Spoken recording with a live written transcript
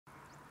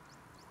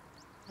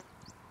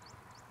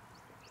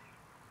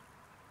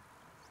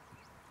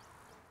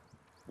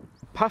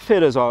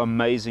Puffedders are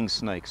amazing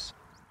snakes.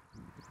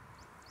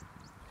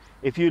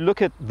 If you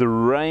look at the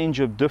range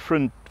of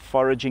different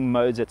foraging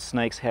modes that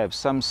snakes have,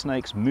 some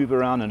snakes move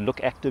around and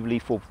look actively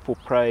for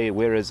prey,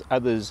 whereas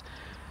others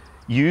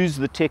use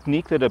the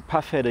technique that a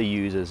puffedder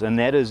uses, and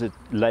that is it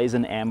lays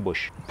an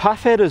ambush.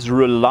 Puffedders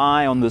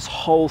rely on this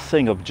whole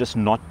thing of just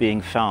not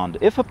being found.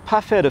 If a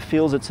puffedder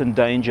feels it's in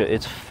danger,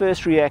 its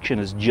first reaction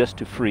is just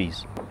to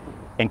freeze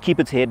and keep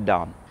its head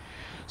down.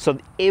 So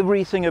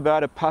everything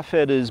about a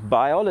puffedder's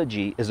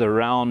biology is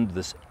around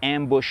this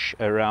ambush,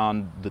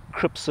 around the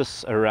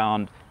crypsis,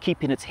 around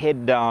keeping its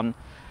head down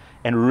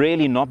and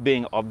really not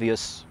being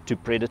obvious to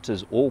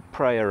predators or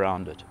prey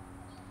around it.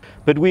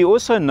 But we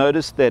also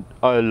noticed that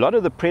a lot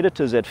of the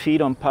predators that feed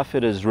on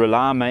puffedders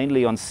rely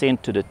mainly on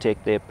scent to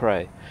detect their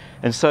prey.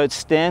 And so it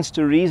stands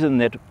to reason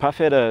that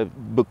puffedder,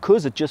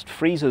 because it just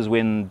freezes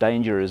when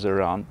danger is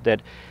around,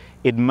 that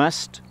it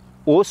must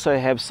also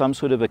have some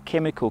sort of a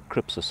chemical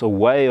crypsis, a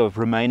way of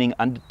remaining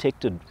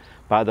undetected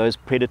by those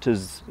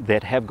predators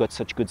that have got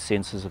such good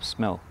senses of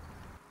smell.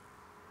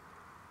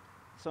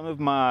 Some of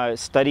my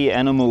study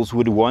animals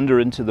would wander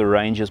into the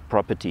ranger's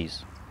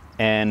properties,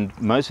 and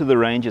most of the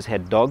rangers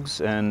had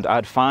dogs, and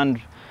I'd find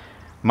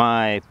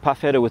my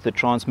puffedder with the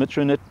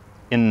transmitter in it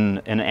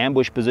in an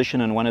ambush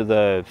position in one of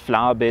the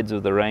flower beds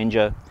of the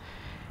ranger.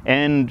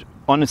 And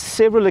on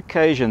several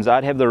occasions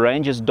I'd have the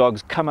ranger's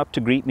dogs come up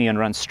to greet me and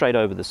run straight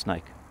over the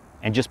snake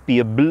and just be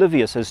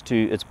oblivious as to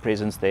its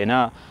presence there.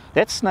 Now,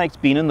 that snake's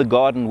been in the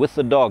garden with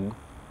the dog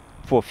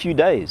for a few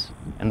days,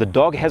 and the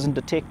dog hasn't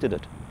detected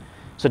it.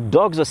 So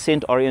dogs are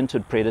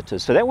scent-oriented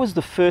predators. So that was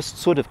the first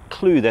sort of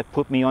clue that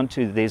put me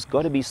onto there's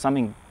got to be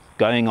something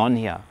going on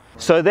here.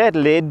 So that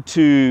led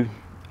to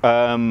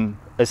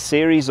a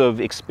series of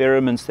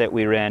experiments that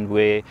we ran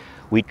where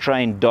we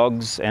trained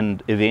dogs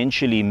and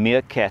eventually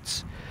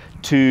meerkats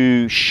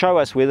to show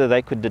us whether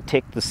they could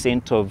detect the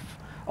scent of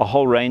a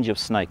whole range of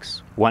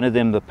snakes, one of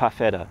them the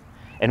puffedder.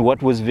 And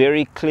what was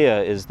very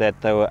clear is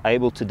that they were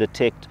able to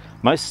detect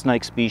most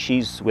snake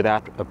species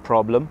without a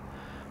problem,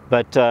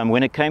 but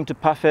when it came to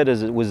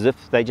puffedders, it was as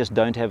if they just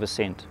don't have a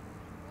scent.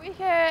 We're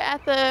here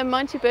at the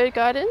Monty Bird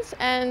Gardens,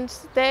 and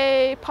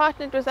they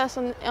partnered with us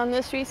on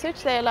this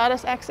research. They allowed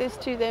us access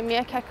to their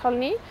meerkat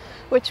colony,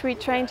 which we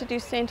trained to do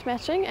scent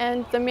matching,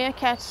 and the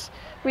meerkats,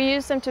 we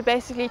use them to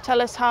basically tell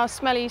us how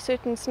smelly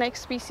certain snake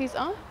species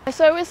are.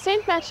 So with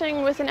scent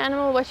matching with an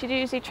animal, what you do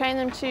is you train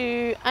them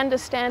to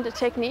understand a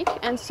technique,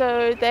 and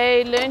so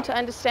they learn to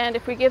understand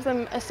if we give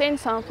them a scent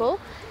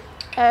sample,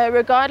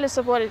 regardless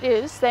of what it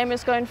is, they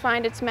must go and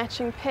find its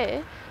matching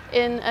pair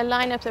in a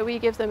lineup that we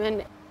give them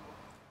in.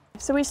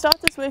 So we start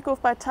this work off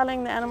by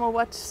telling the animal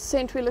what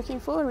scent we're looking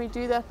for, and we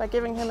do that by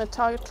giving him a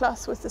target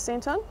cloth with the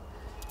scent on.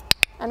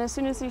 And as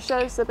soon as he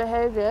shows the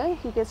behavior,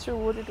 he gets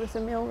rewarded with a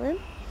mealworm.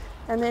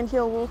 And then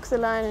he'll walk the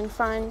line and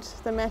find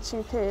the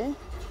matching pair,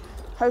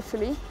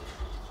 hopefully,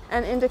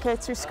 and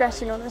indicate through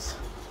scratching on it.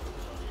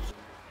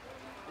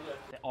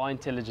 They are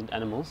intelligent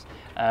animals,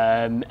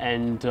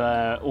 and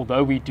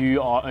although we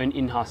do our own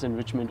in-house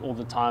enrichment all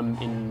the time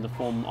in the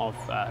form of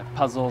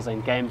puzzles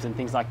and games and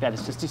things like that,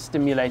 it's just to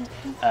stimulate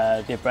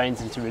their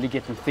brains and to really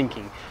get them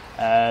thinking.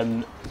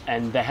 And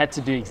they had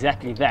to do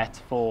exactly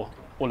that for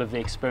all of the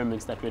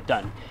experiments that were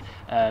done.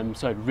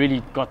 So it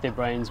really got their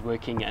brains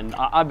working, and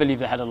I believe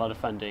they had a lot of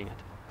fun doing it.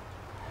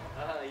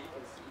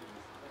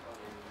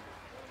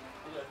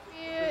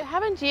 We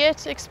haven't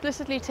yet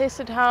explicitly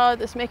tested how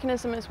this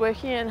mechanism is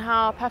working and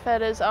how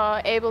puffedders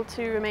are able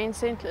to remain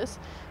scentless,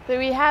 but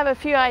we have a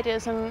few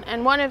ideas,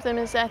 and one of them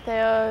is that they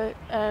are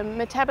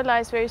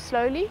metabolized very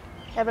slowly,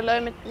 have a low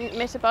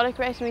metabolic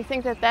rate, and we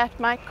think that that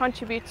might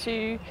contribute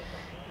to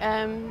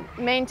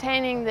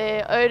maintaining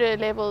their odor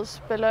levels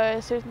below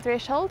a certain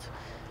threshold.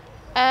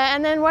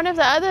 And then one of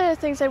the other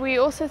things that we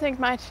also think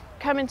might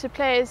come into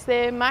play is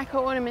their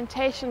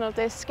micro-ornamentation of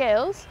their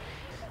scales.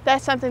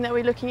 That's something that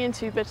we're looking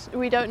into, but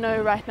we don't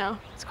know right now.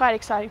 It's quite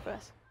exciting for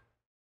us.